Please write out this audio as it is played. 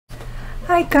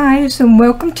Hi guys, and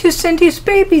welcome to Cindy's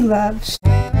Baby Loves.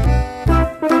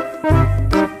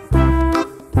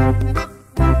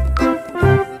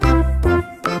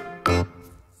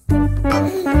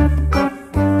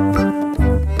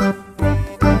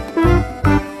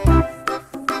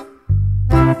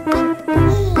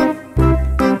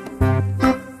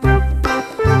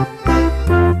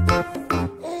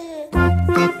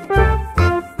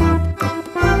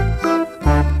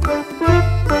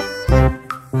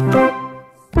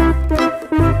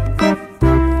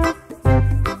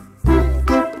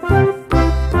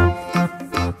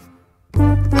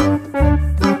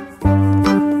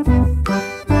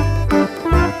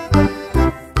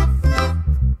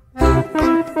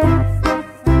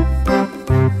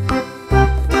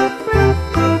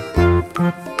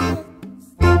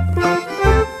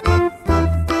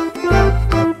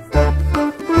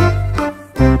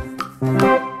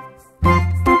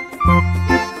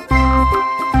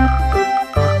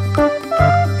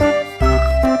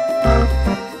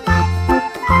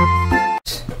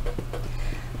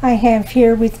 I have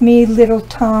here with me little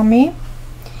Tommy,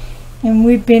 and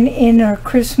we've been in our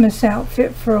Christmas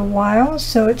outfit for a while,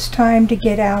 so it's time to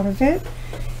get out of it.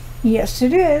 Yes,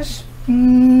 it is.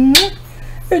 And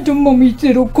the mommy's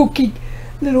little cookie,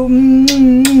 little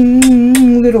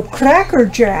Cracker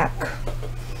Jack.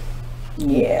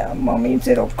 Yeah, mommy's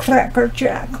little Cracker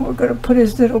Jack. We're going to put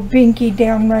his little binky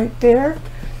down right there,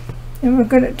 and we're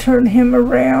going to turn him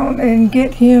around and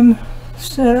get him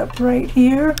set up right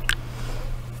here.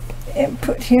 And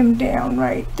put him down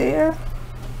right there.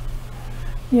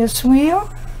 Yes, we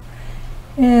are.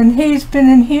 And he's been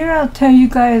in here. I'll tell you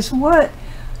guys what,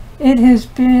 it has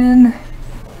been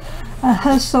a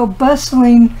hustle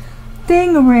bustling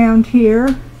thing around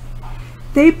here.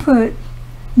 They put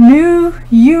new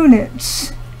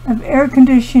units of air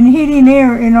conditioned heating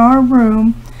air in our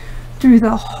room through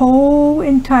the whole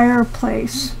entire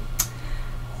place.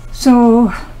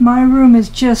 So my room is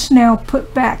just now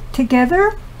put back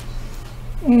together.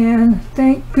 And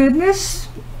thank goodness.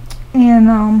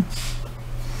 And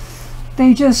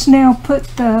they just now put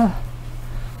the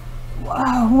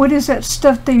what is that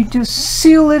stuff, they just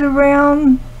seal it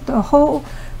around the whole,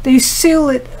 they seal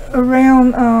it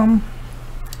around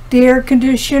the air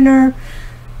conditioner,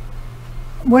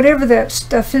 whatever that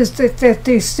stuff is that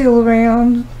they seal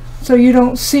around so you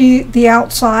don't see the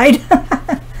outside.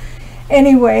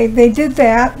 Anyway, they did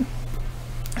that,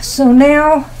 so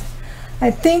now I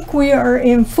think we are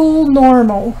in full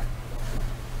normal.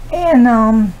 And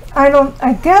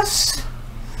I guess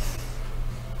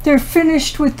they're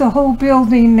finished with the whole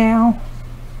building now,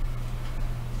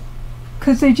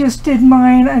 because they just did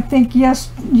mine, I think,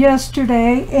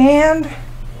 yesterday, and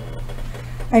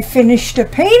I finished a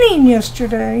painting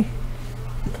yesterday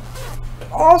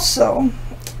also,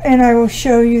 and I will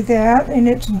show you that, and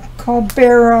it's called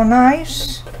Bear on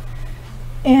Ice.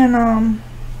 And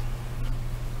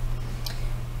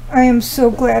I am so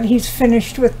glad he's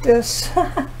finished with this.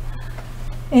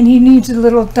 And he needs a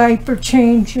little diaper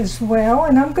change as well.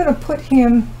 And I'm going to put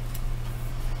him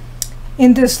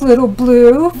in this little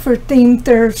blue for Theme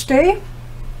Thursday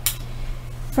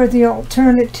for the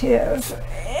alternative.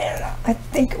 And I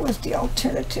think it was the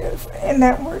alternative. And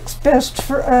that works best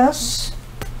for us.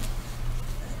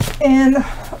 And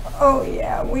oh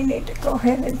yeah, we need to go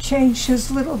ahead and change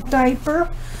his little diaper,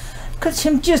 because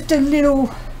him just a little.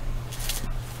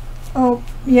 Oh,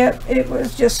 yep, it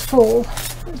was just full.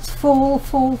 It's full.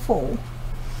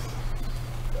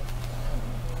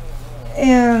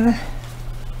 And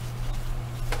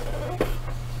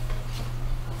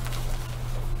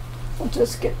we'll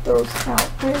just get those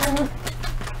out there.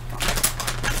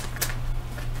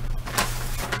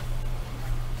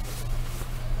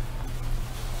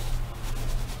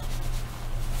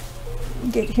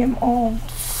 Get him all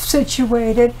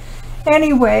situated.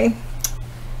 Anyway.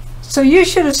 So you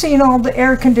should have seen all the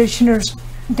air conditioners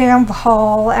down the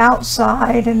hall,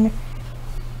 outside, and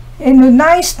the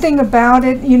nice thing about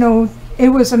it, you know, it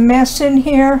was a mess in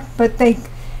here, but they,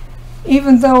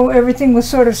 even though everything was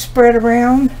sort of spread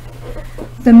around,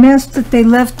 the mess that they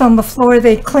left on the floor,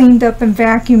 they cleaned up and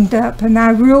vacuumed up, and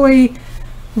I really,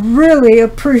 really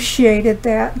appreciated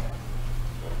that.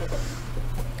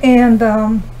 And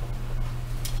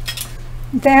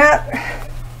that,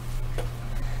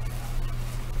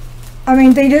 I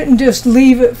mean, they didn't just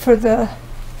leave it for the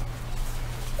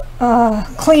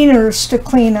cleaners to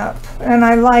clean up, and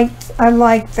I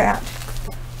liked that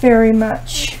very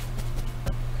much.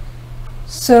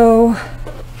 So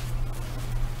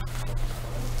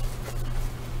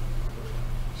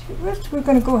we're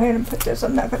going to go ahead and put this.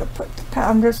 I'm not going to put the powder.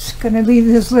 I'm just going to leave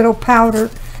this little powder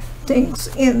things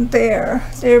in there.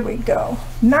 There we go.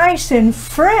 Nice and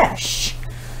fresh.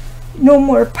 No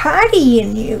more potty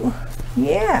in you.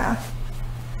 Yeah.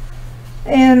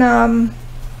 And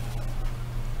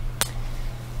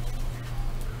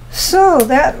so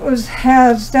that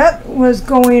was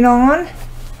going on.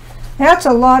 That's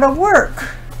a lot of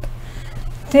work.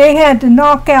 They had to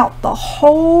knock out the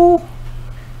whole.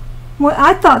 Well,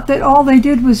 I thought that all they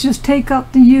did was just take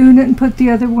up the unit and put the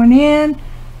other one in.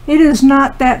 It is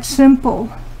not that simple.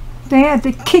 They had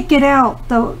to kick it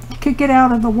out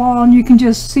of the wall, and you can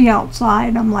just see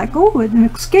outside. I'm like, oh, it's an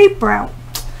escape route.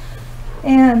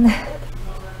 And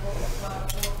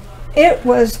it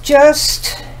was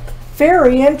just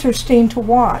very interesting to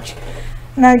watch.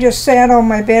 And I just sat on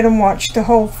my bed and watched the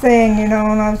whole thing, you know,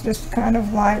 and I was just kind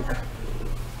of like,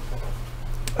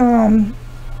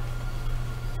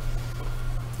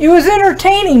 it was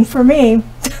entertaining for me.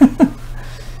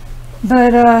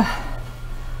 But,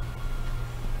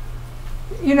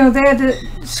 you know, they had to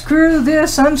screw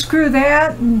this, unscrew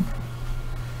that, and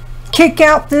kick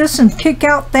out this and kick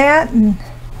out that, and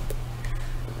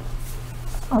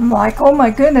I'm like, oh my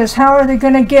goodness, how are they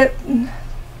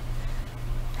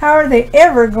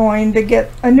ever going to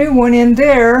get a new one in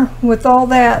there with all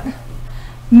that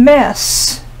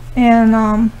mess? And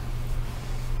I'm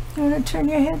going to turn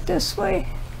your head this way.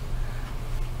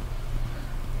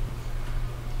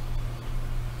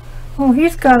 Oh,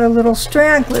 he's got a little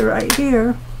straggler right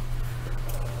here.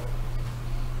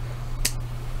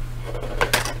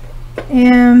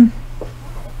 And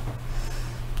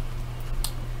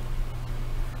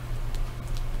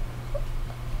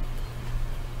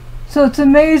so it's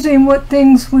amazing what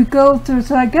things we go through.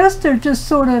 So I guess they're just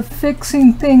sort of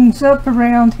fixing things up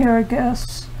around here, I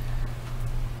guess.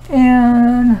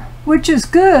 And which is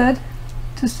good,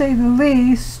 to say the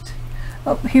least.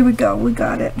 Oh, here we go. We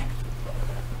got it.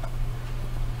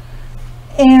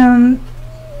 And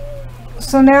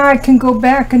so now I can go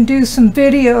back and do some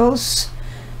videos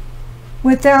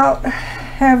without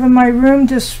having my room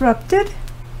disrupted,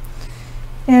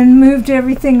 and moved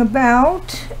everything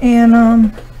about.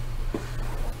 And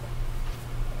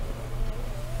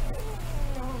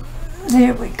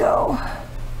there we go.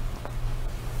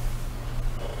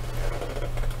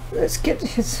 Let's get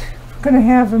his, gonna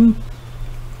have him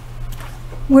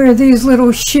wear these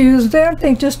little shoes. Aren't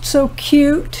they just so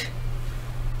cute?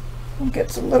 We'll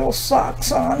get some little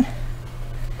socks on.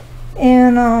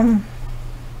 And I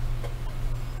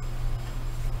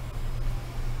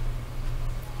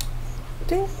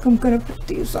think I'm gonna put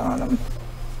these on him.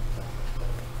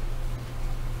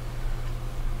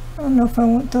 I don't know if I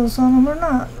want those on him or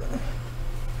not.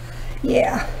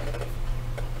 Yeah.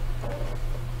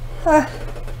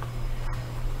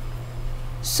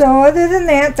 So other than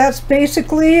that, that's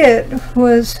basically it.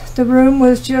 The room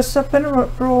was just up in a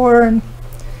uproar, and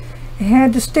it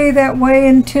had to stay that way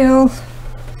until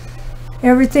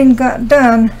everything got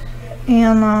done.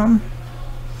 And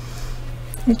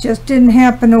it just didn't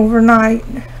happen overnight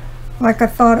like I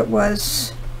thought it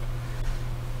was.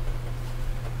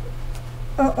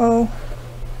 Uh-oh.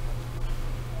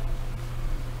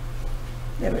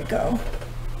 There we go.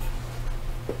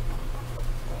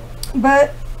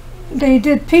 But they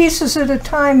did pieces at a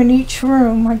time in each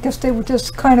room. I guess they were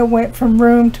just kind of went from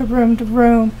room to room to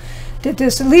room. Did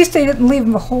this. At least they didn't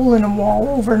leave a hole in a wall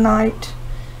overnight.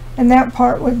 And that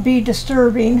part would be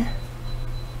disturbing.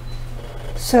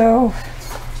 So,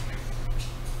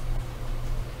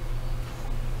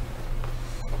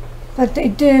 but they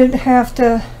did have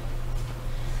to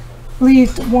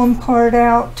leave one part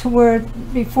out to where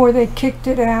before they kicked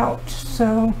it out.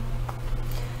 So,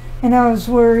 and I was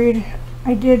worried.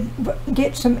 I did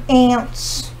get some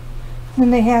ants,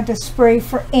 and they had to spray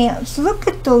for ants. Look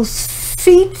at those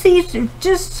feetsies, they're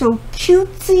just so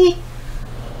cutesy.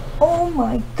 Oh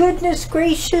my goodness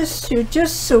gracious, you're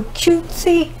just so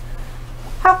cutesy.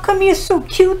 How come you're so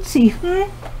cutesy,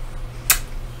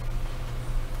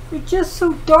 You're just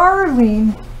so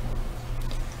darling.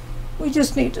 We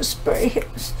just need to spray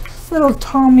his. Little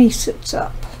Tommy sits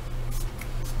up.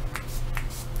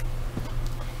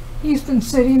 He's been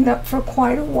sitting up for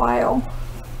quite a while.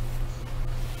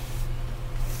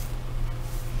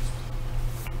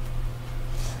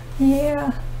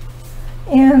 Yeah.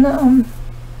 And I'm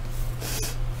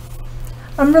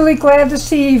really glad to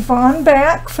see Yvonne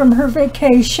back from her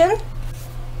vacation.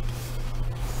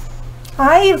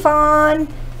 Hi Yvonne,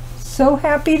 so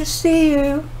happy to see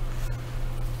you.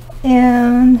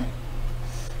 And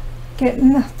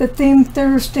getting the theme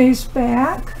Thursdays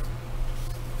back.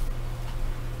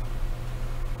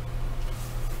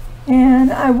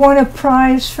 And I won a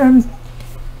prize from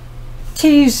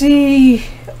TZ,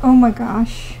 oh my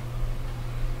gosh,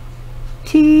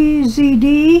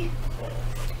 TZD,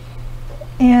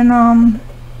 and I'm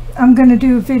gonna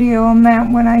do a video on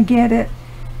that when I get it.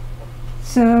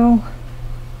 So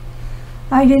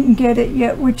I didn't get it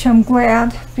yet, which I'm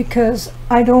glad, because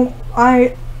I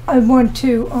want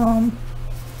to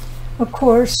of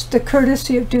course, the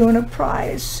courtesy of doing a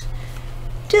prize.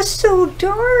 Just so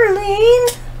darling.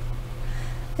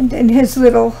 And then his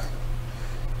little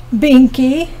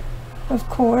binky, of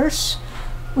course,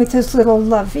 with his little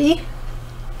lovey.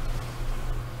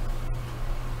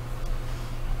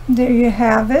 There you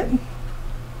have it.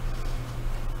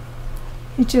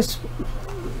 You just,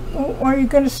 are you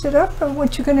going to sit up, or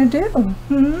what you going to do?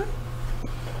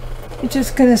 You're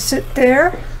just going to sit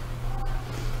there?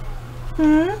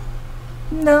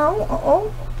 No?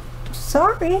 Oh,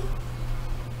 sorry.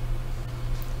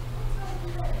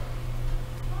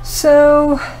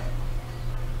 So,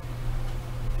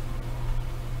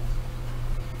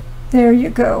 there you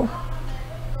go.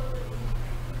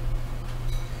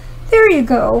 There you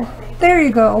go. There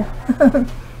you go.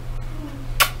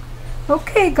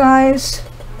 Okay, guys.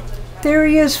 There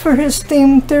he is for his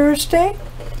theme Thursday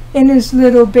in his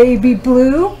little baby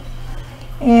blue.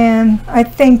 And I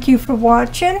thank you for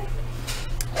watching.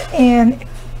 And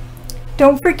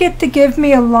don't forget to give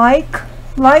me a like.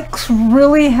 Likes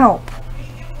really help,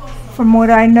 from what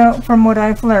I know, from what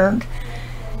I've learned.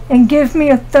 And give me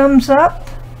a thumbs up.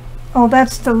 Oh,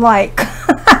 that's the like.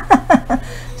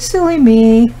 Silly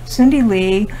me, Cindy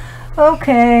Lee.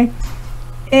 Okay.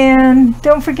 And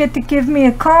don't forget to give me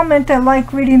a comment. I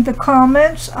like reading the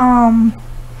comments. I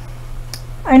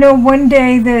know one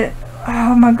day that,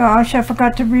 oh my gosh, I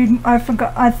forgot to read,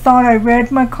 I thought I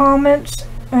read my comments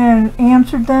and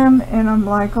answered them, and I'm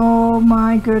like, oh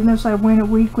my goodness, I went a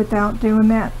week without doing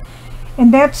that.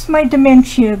 And that's my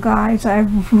dementia, guys. I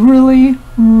really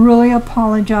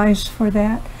apologize for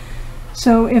that.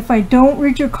 So if I don't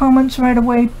read your comments right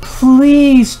away,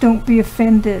 please don't be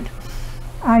offended.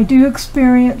 I do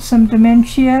experience some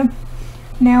dementia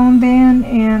now and then,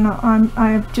 and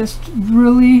I just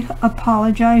really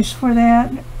apologize for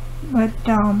that. But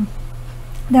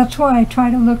that's why I try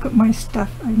to look at my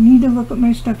stuff. I need to look at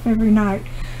my stuff every night.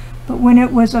 But when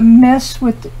it was a mess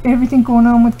with everything going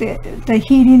on with the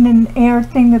heating and air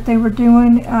thing that they were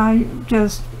doing,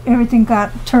 everything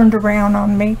got turned around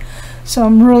on me. So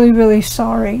I'm really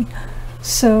sorry.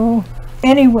 So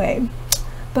anyway,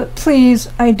 but please,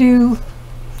 I do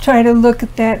try to look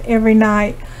at that every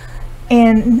night.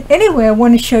 And anyway, I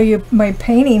want to show you my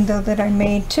painting though that I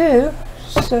made too.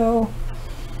 So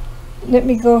let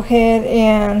me go ahead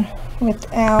and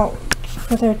without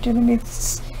further ado, let me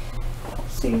see,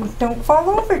 don't fall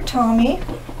over, Tommy.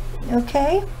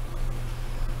 Okay?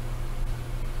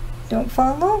 Don't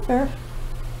fall over.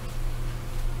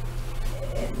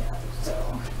 And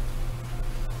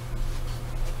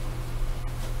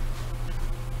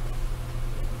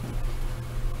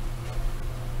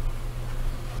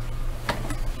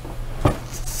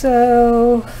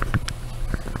so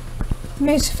let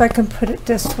me see if I can put it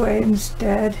this way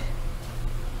instead.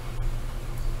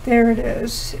 There it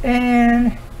is.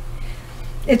 And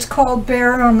it's called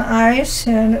Bear on Ice,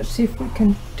 and let's see if we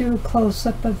can do a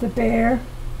close-up of the bear.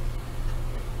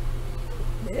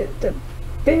 The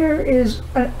bear is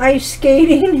ice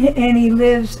skating, and he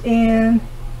lives in,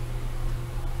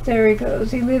 there he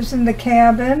goes, he lives in the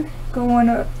cabin going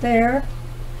up there,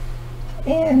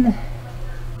 and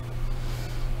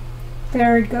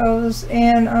there it goes.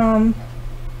 And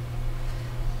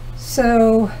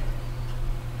so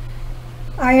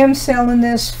I am selling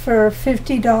this for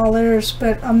 $50,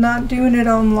 but I'm not doing it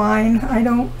online. I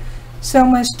don't sell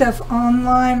my stuff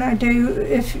online. I do,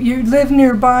 if you live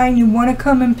nearby and you want to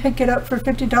come and pick it up for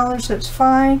 $50, that's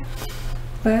fine.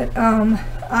 But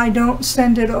I don't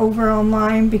send it over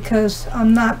online because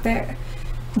I'm not that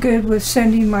good with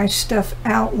sending my stuff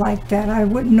out like that. I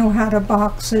wouldn't know how to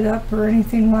box it up or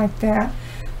anything like that.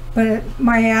 But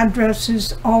my address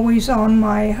is always on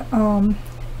my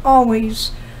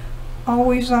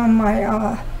always on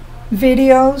my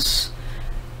videos,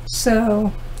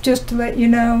 so just to let you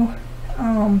know.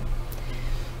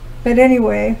 But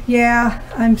anyway, yeah,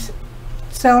 I'm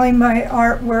selling my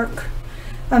artwork.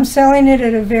 I'm selling it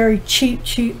at a very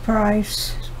cheap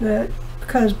price, but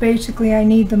because basically I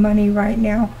need the money right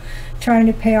now, trying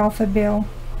to pay off a bill.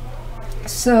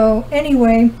 So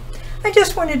anyway, I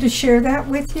just wanted to share that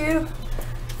with you,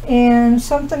 and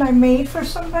something I made for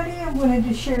somebody, I wanted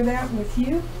to share that with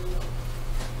you.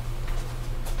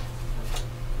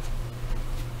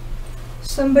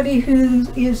 Somebody who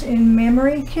is in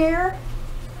memory care,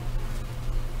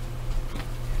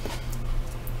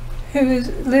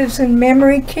 lives in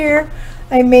memory care.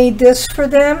 I made this for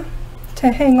them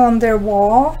to hang on their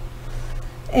wall.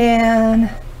 And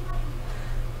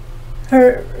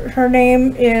her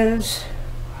name is,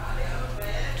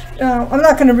 I'm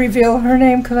not going to reveal her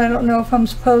name because I don't know if I'm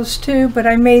supposed to, but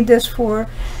I made this for her.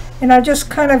 And I just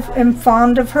kind of am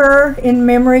fond of her in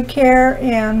memory care,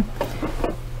 and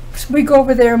we go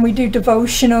over there and we do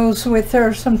devotionals with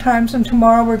her sometimes, and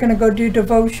tomorrow we're going to go do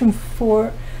devotion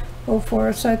for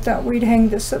us. I thought we'd hang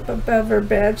this up above her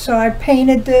bed, so I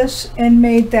painted this and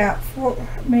made that for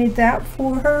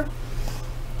her.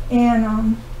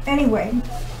 And anyway,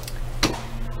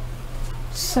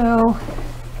 so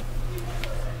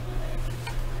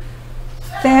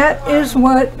that is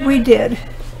what we did,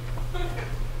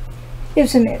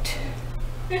 isn't it?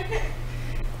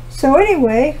 So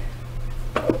anyway,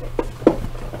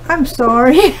 I'm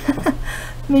sorry.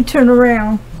 Let me turn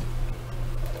around.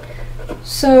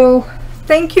 So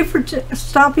thank you for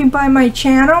stopping by my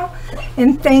channel,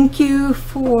 and thank you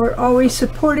for always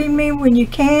supporting me when you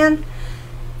can,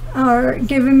 or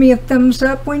giving me a thumbs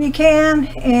up when you can.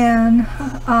 And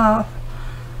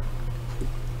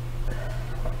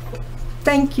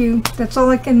thank you. That's all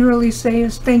I can really say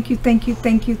is thank you, thank you,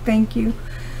 thank you, thank you.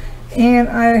 And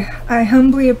I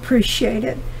humbly appreciate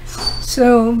it.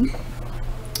 So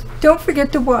don't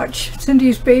forget to watch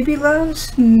Cindy's Baby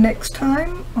Loves next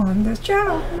time on this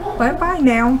channel. Bye bye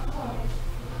now.